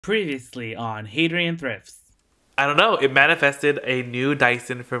Previously on Hadrian Thrifts. I don't know, it manifested a new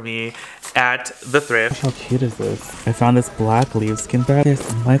Dyson for me at the thrift. How cute is this? I found this black leaveskin bag.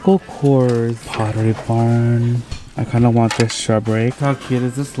 This Michael Kors Pottery Barn. I kind of want this shrub rake. How cute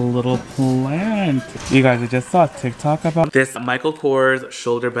is this little plant? You guys, I just saw a TikTok about This Michael Kors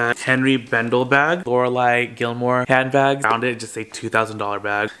shoulder bag, Henry Bendel bag, Lorelei Gilmore handbag. Found it, just a $2,000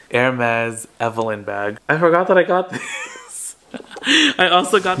 bag. Hermes Evelyn bag. I forgot that I got this. I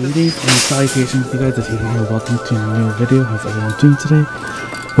also got this. Greetings and salutations, you guys. It's Hadrian here. Welcome to a new video. How's everyone doing today?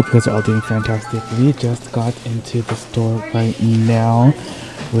 Hope you guys are all doing fantastic. We just got into the store right now.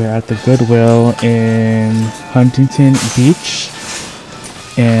 We're at the Goodwill in Huntington Beach,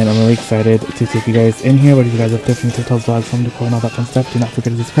 and I'm really excited to take you guys in here. But if you guys have different tutorials, vlogs, home decor, and all that fun stuff, do not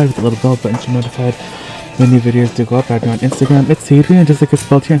forget to subscribe with the little bell button to be notified when new videos do go up. Add me on Instagram, it's Hadrian, just like it's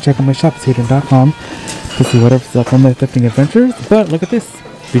spelled here, and check out my shop, itsHadrian.com, to see whatever's up on my thrifting adventures. But look at this,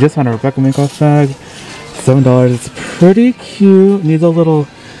 we just found a Rebecca Minkoff bag, $7. It's pretty cute, needs a little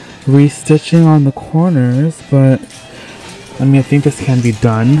restitching on the corners, but I mean, I think this can be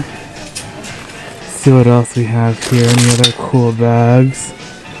done. Let's see what else we have here. Any other cool bags?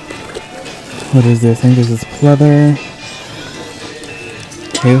 What is this? I think this is pleather.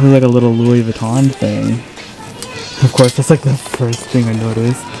 Okay, this is like a little Louis Vuitton thing. Of course, that's like the first thing I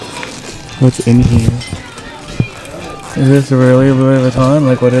noticed. What's in here? Is this really Louis Vuitton?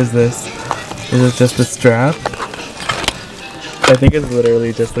 Like, what is this? Is it just a strap? I think it's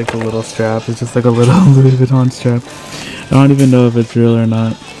literally just like a little strap. It's just like a little Louis Vuitton strap. I don't even know if it's real or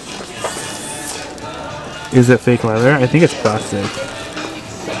not. Is it fake leather? I think it's plastic.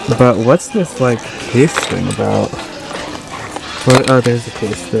 But what's this like case thing about? What? Oh, there's the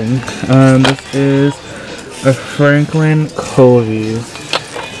case thing. This is a Franklin Covey.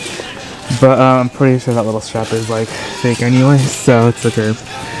 But I'm pretty sure that little strap is like fake anyway, so it's okay.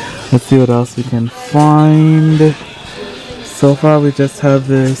 Let's see what else we can find. So far we just have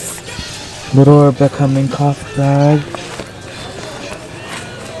this little Rebecca Minkoff bag.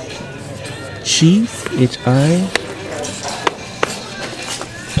 Cheese, H-I.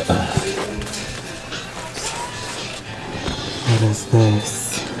 What is this?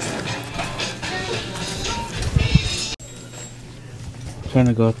 I'm trying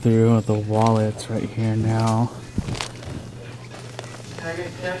to go through the wallets right here now.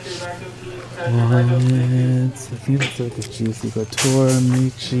 Wallets. I think it's like a Juicy Couture,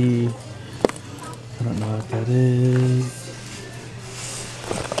 Michi. I don't know what that is.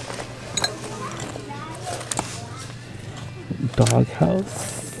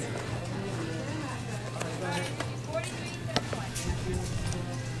 Doghouse.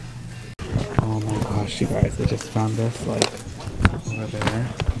 Oh my gosh, you guys, I just found this like over there,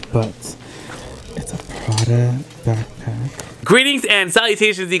 but it's a Prada backpack. Greetings and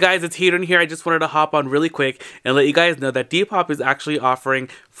salutations, you guys. It's Hadrian here. I just wanted to hop on really quick and let you guys know that Depop is actually offering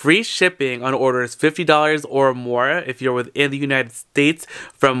free shipping on orders $50 or more if you're within the United States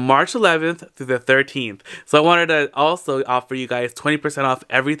from March 11th through the 13th. So I wanted to also offer you guys 20% off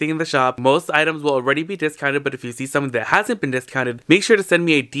everything in the shop. Most items will already be discounted, but if you see something that hasn't been discounted, make sure to send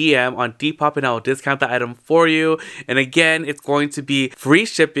me a DM on Depop and I will discount the item for you. And again, it's going to be free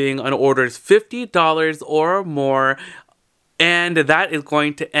shipping on orders $50 or more. And that is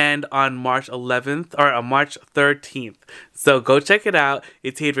going to end on March 11th or on March 13th. So go check it out.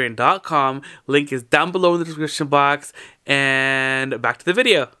 It's Hadrian.com. Link is down below in the description box. And back to the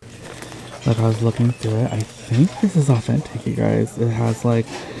video. Like, I was looking through it. I think this is authentic, you guys. It has like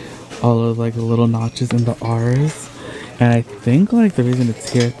all of like the little notches in the R's. And I think like the reason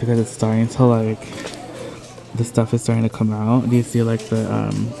it's here is because it's starting to like, the stuff is starting to come out. Do you see like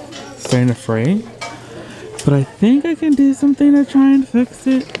the starting to fray? But I think I can do something to try and fix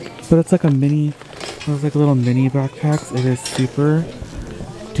it. But it's like a mini, it's like little mini backpacks. It is super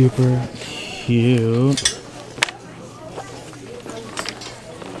duper cute.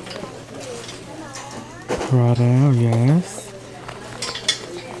 Prada, yes.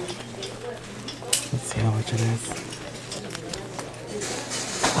 Let's see how much it is.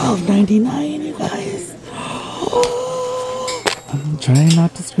 $12.99, you guys. I'm trying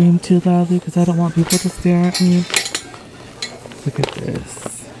not to scream too loudly because I don't want people to stare at me. Look at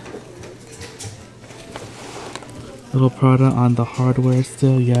this. Little Prada on the hardware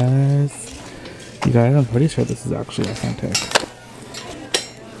still, yes. You guys, I'm pretty sure this is actually authentic.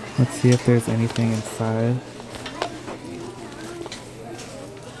 Let's see if there's anything inside.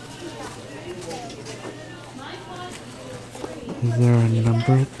 Is there a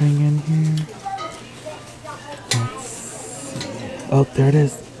number thing in here? Oh, there it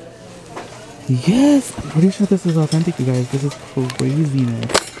is. Yes! I'm pretty sure this is authentic, you guys. This is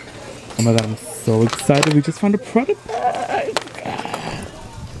craziness. Oh my god, I'm so excited. We just found a Prada bag.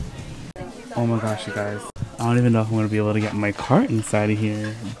 Oh my gosh, you guys. I don't even know if I'm going to be able to get my cart inside of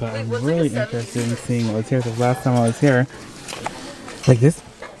here, but I'm really interested in seeing what's here. Because last time I was here, like this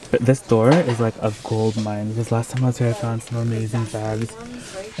store is like a gold mine. Because last time I was here, I found some amazing bags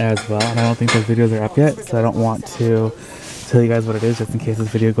as well. And I don't think those videos are up yet, so I don't want to tell you guys what it is just in case this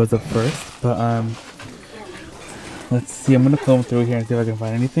video goes up first. But let's see. I'm going to comb through here and see if I can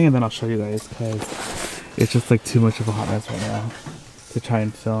find anything, and then I'll show you guys because it's just like too much of a hot mess right now to try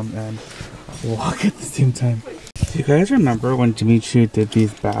and film and walk at the same time. Do you guys remember when Jimmy Choo did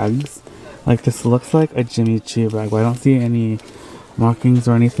these bags? Like, this looks like a Jimmy Choo bag, but I don't see any markings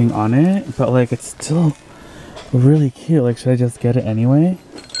or anything on it, but like it's still really cute. Like, should I just get it anyway?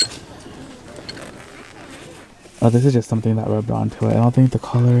 Oh, this is just something that rubbed onto it. I don't think the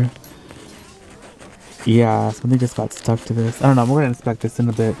color, yeah, something just got stuck to this. I don't know, I'm gonna inspect this in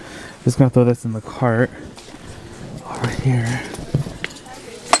a bit. Just gonna throw this in the cart over here.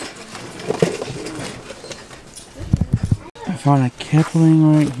 I found a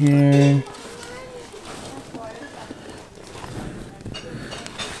Kipling right here.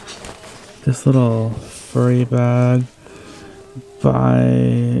 This little furry bag by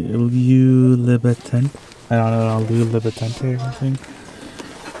Liu Libitent. I don't know, Liu Libitente or something.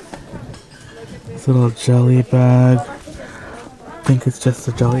 This little jelly bag. I think it's just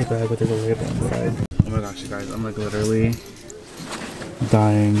a jelly bag, but there's a label inside. Oh my gosh, you guys, I'm like literally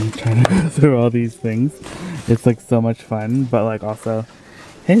dying trying to go through all these things. It's like so much fun, but like also,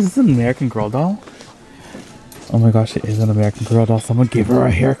 hey, is this an American Girl doll? Oh my gosh, it is an American Girl doll. Someone gave her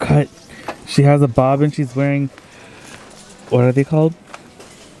a haircut. She has a bob and she's wearing, what are they called?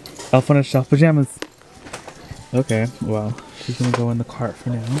 Elf on a Shelf pajamas. Okay, well, she's gonna go in the cart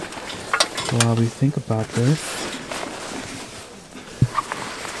for now while we think about this. I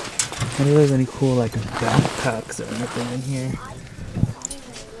wonder if there's any cool like backpacks or anything in here.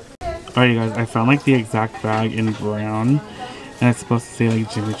 Alright, you guys, I found like the exact bag in brown, and it's supposed to say like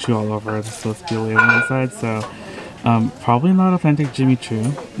Jimmy Choo all over. There's supposed to be a label inside, so probably not authentic Jimmy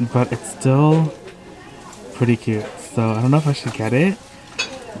Choo, but it's still pretty cute. So I don't know if I should get it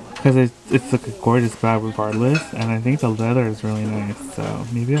because it's like a gorgeous bag regardless, and I think the leather is really nice. So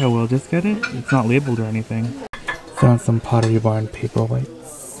maybe I will just get it. It's not labeled or anything. Found some Pottery Barn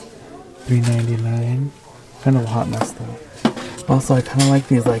Paperwhites, $3.99. Kind of a hot mess though. Also, I kind of like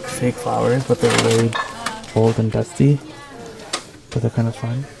these like fake flowers, but they're really old and dusty. But they're kind of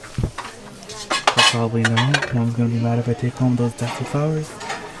fun. You'll probably know. No one's gonna be mad if I take home those dusty flowers.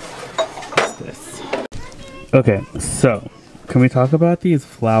 What's this? Okay, so can we talk about these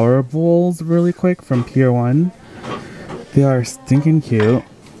flower bowls really quick from Pier 1? They are stinking cute.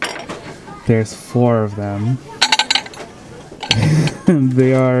 There's 4 of them.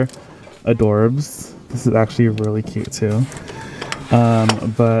 They are adorbs. This is actually really cute too.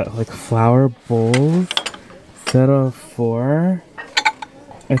 But like flower bowls, set of 4.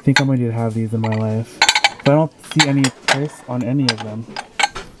 I think I'm going to have these in my life. But I don't see any price on any of them.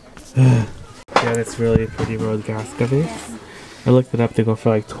 Yeah, that's really pretty rose gasca vase. I looked it up, they go for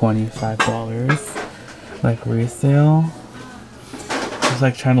like $25. Like resale. I was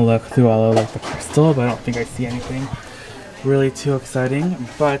like trying to look through all of like the crystal, but I don't think I see anything really too exciting.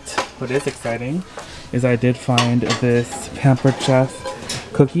 But what is exciting is I did find this Pampered Chef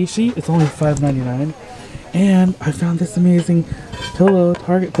cookie sheet. It's only $5.99, and I found this amazing pillow,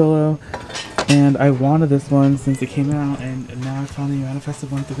 Target pillow, and I wanted this one since it came out, and now I finally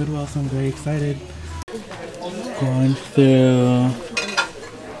manifested one at the Goodwill, so I'm very excited. Going through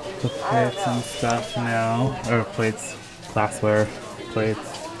the plates and stuff now, or plates, glassware,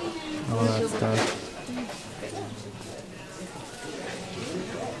 plates, all that stuff.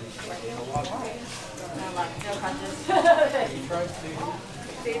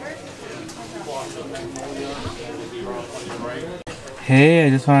 Hey, I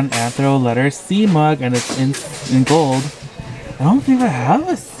just found an Anthro letter C mug, and it's in gold. I don't think I have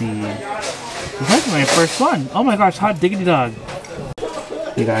a C. This might be my first one. Oh my gosh, hot diggity dog.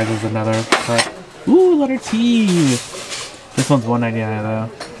 You guys, there's another cut. Ooh, letter T. This one's $1.99 though.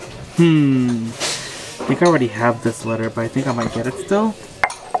 I think I already have this letter, but I think I might get it still.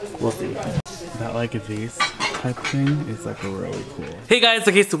 We'll see. That like a vase type thing is like really cool. Hey guys,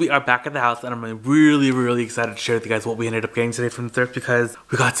 okay, so we are back at the house, and I'm really excited to share with you guys what we ended up getting today from the thrift, because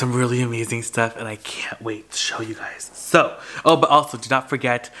we got some really amazing stuff and I can't wait to show you guys. So, oh, but also do not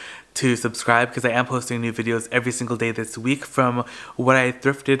forget to subscribe, because I am posting new videos every single day this week from what I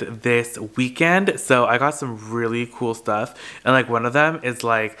thrifted this weekend. So I got some really cool stuff, and like one of them is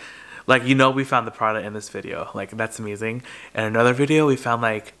like, you know, we found the Prada in this video. Like, that's amazing. And another video, we found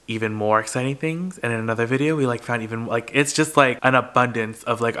like even more exciting things. And in another video, we like found even like, it's just like an abundance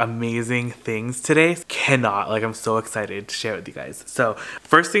of like amazing things today. Cannot, like I'm so excited to share with you guys. So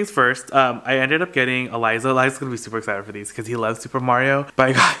first things first, I ended up getting Eliza's gonna be super excited for these because he loves Super Mario. But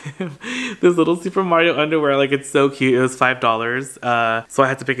I got him this little Super Mario underwear, like it's so cute. It was $5. So I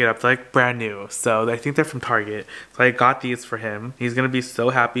had to pick it up. They're like brand new. So I think they're from Target. So I got these for him. He's gonna be so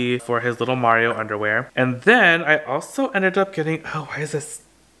happy for his little Mario underwear. And then I also ended up getting, oh, why is this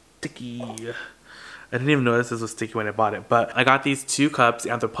sticky? I didn't even notice this was sticky when I bought it, but I got these 2 cups,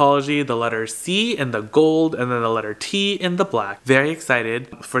 Anthropologie, the letter C in the gold, and then the letter T in the black. Very excited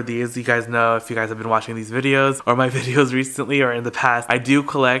for these. You guys know, if you guys have been watching these videos or my videos recently or in the past, I do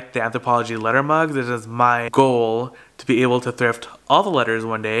collect the Anthropologie letter mugs. It is my goal to be able to thrift all the letters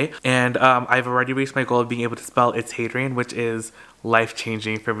one day. And I've already reached my goal of being able to spell itsHadrian, which is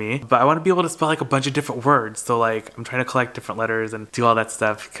life-changing for me. But I want to be able to spell like a bunch of different words. So like I'm trying to collect different letters and do all that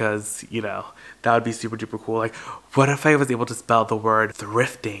stuff because, you know, that would be super duper cool. Like, what if I was able to spell the word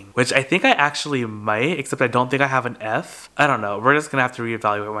thrifting? Which I think I actually might, except I don't think I have an F. I don't know. We're just gonna have to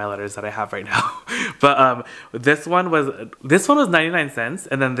reevaluate my letters that I have right now. But this one was 99 cents,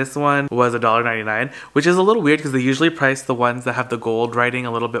 and then this one was $1.99, which is a little weird because they usually price the ones that have the gold writing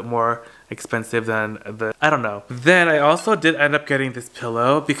a little bit more expensive than the, I don't know. Then I also did end up getting this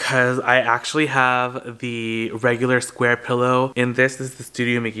pillow because I actually have the regular square pillow in this. This is the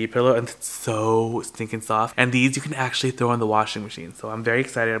Studio McGee pillow, and it's so stinking soft. And these you can actually throw in the washing machine. So I'm very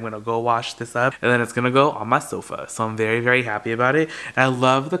excited. I'm gonna go wash this up, and then it's gonna go on my sofa. So I'm very, very happy about it. And I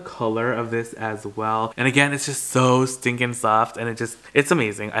love the color of this as well. And again, it's just so stinking soft, and it's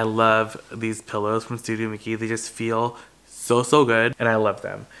amazing. I love these pillows from Studio McGee. They just feel so good, and I love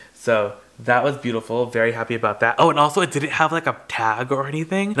them. So that was beautiful. Very happy about that. Oh, and also it didn't have like a tag or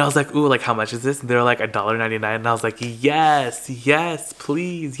anything. And I was like, ooh, like how much is this? And they were like $1.99. And I was like, yes, yes,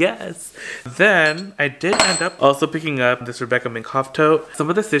 please, yes. Then I did end up also picking up this Rebecca Minkoff tote.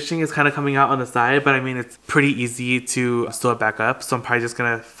 Some of the stitching is kind of coming out on the side, but I mean, it's pretty easy to sew it back up. So I'm probably just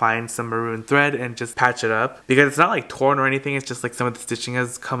gonna find some maroon thread and just patch it up because it's not like torn or anything. It's just like some of the stitching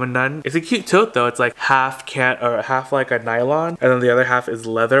has come undone. It's a cute tote though. It's like half like a nylon, and then the other half is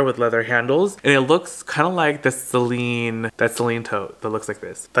leather with leather handles. And it looks kind of like the Celine tote that looks like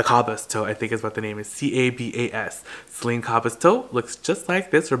this. The Cabas tote, I think is what the name is. C-A-B-A-S. Celine Cabas tote looks just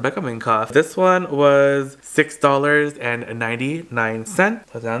like this Rebecca Minkoff. This one was $6.99.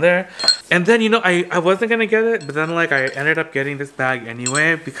 Put it down there. And then, you know, I wasn't gonna get it, but then like I ended up getting this bag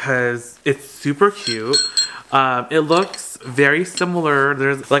anyway because it's super cute. It looks very similar.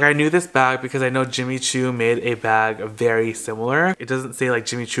 There's like, I knew this bag because I know Jimmy Choo made a bag very similar. It doesn't say like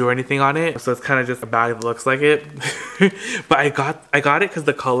Jimmy Choo or anything on it, so it's kind of just a bag that looks like it. But I got it because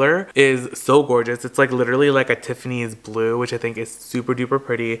the color is so gorgeous. It's like literally like a Tiffany's blue, which I think is super duper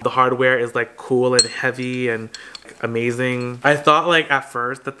pretty. The hardware is like cool and heavy and amazing. I thought like at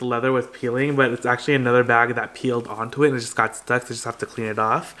first that the leather was peeling, but it's actually another bag that peeled onto it and it just got stuck, so you just have to clean it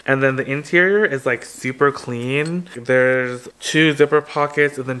off. And then the interior is like super clean. There's 2 zipper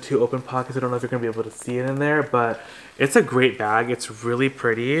pockets and then 2 open pockets. I don't know if you're gonna be able to see it in there, but it's a great bag. It's really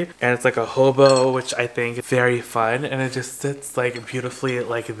pretty, and it's like a hobo, which I think is very fun, and it just sits like beautifully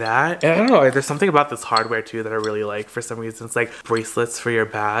like that. And I don't know, there's something about this hardware too that I really like for some reason. It's like bracelets for your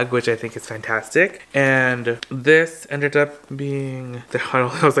bag, which I think is fantastic. And this ended up being, I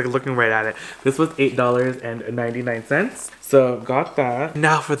was like looking right at it. This was $8.99. So got that.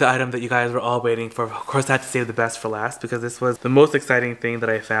 Now for the item that you guys were all waiting for. Of course I had to save the best for last because this was the most exciting thing that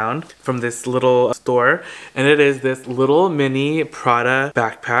I found from this little store. And it is this little mini Prada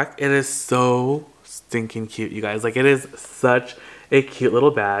backpack. It is so stinking cute, you guys. Like, it is such a cute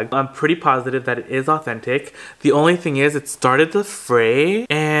little bag. I'm pretty positive that it is authentic. The only thing is it started to fray,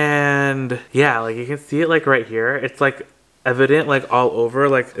 and yeah, like you can see it like right here. It's like evident like all over.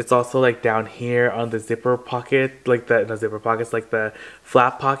 Like it's also like down here on the zipper pocket, like the zipper pockets, like the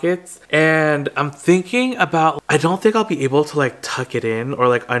flap pockets. And I'm thinking about, I don't think I'll be able to like tuck it in or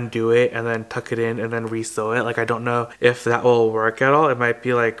like undo it and then tuck it in and then re-sew it. Like I don't know if that will work at all. It might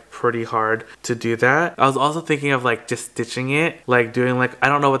be like pretty hard to do that. I was also thinking of like just stitching it, like doing like, I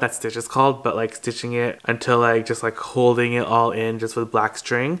don't know what that stitch is called, but like stitching it until like just like holding it all in just with black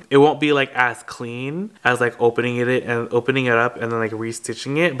string. It won't be like as clean as like opening it opening it up and then like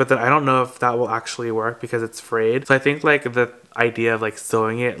restitching it, but then I don't know if that will actually work because it's frayed. So I think like the idea of like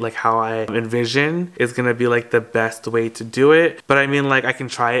sewing it like how I envision is gonna be like the best way to do it. But I mean, like, I can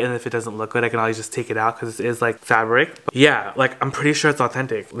try it, and if it doesn't look good I can always just take it out because it is like fabric. But yeah, like I'm pretty sure it's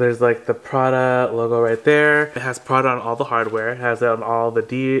authentic. There's like the Prada logo right there. It has Prada on all the hardware. It has it on all the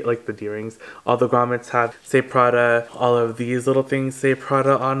D-rings. All the grommets have say Prada. All of these little things say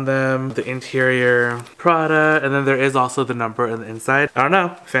Prada on them. The interior Prada, and then there is also the number on the inside. I don't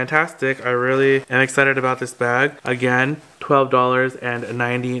know, fantastic. I really am excited about this bag. Again,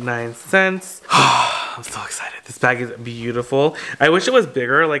 $12.99. I'm so excited. This bag is beautiful. I wish it was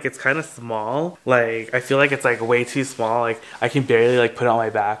bigger. Like, it's kind of small. Like, I feel like it's like way too small. Like, I can barely like put it on my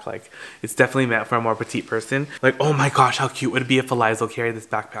back. Like, it's definitely meant for a more petite person. Like, oh my gosh, how cute would it be if Eliza carried this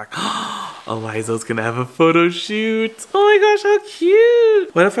backpack? Eliza's gonna have a photo shoot. Oh my gosh, how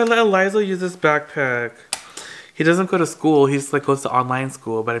cute. What if I let Eliza use this backpack? He doesn't go to school. He's like goes to online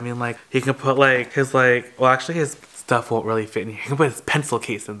school. But I mean, like, he can put like his like, well, actually his stuff won't really fit in here. You can put his pencil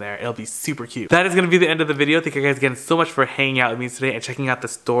case in there. It'll be super cute. That is going to be the end of the video. Thank you guys again so much for hanging out with me today and checking out the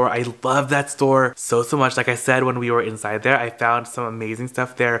store. I love that store so much. Like I said, when we were inside there, I found some amazing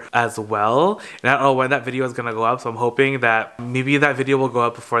stuff there as well. And I don't know when that video is going to go up, so I'm hoping that maybe that video will go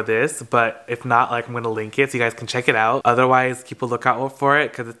up before this, but if not, like, I'm going to link it so you guys can check it out. Otherwise, keep a lookout for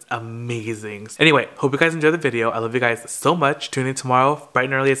it because it's amazing. Anyway, hope you guys enjoyed the video. I love you guys so much. Tune in tomorrow bright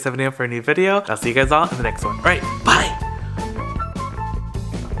and early at 7 a.m. for a new video. I'll see you guys all in the next one. All right, bye.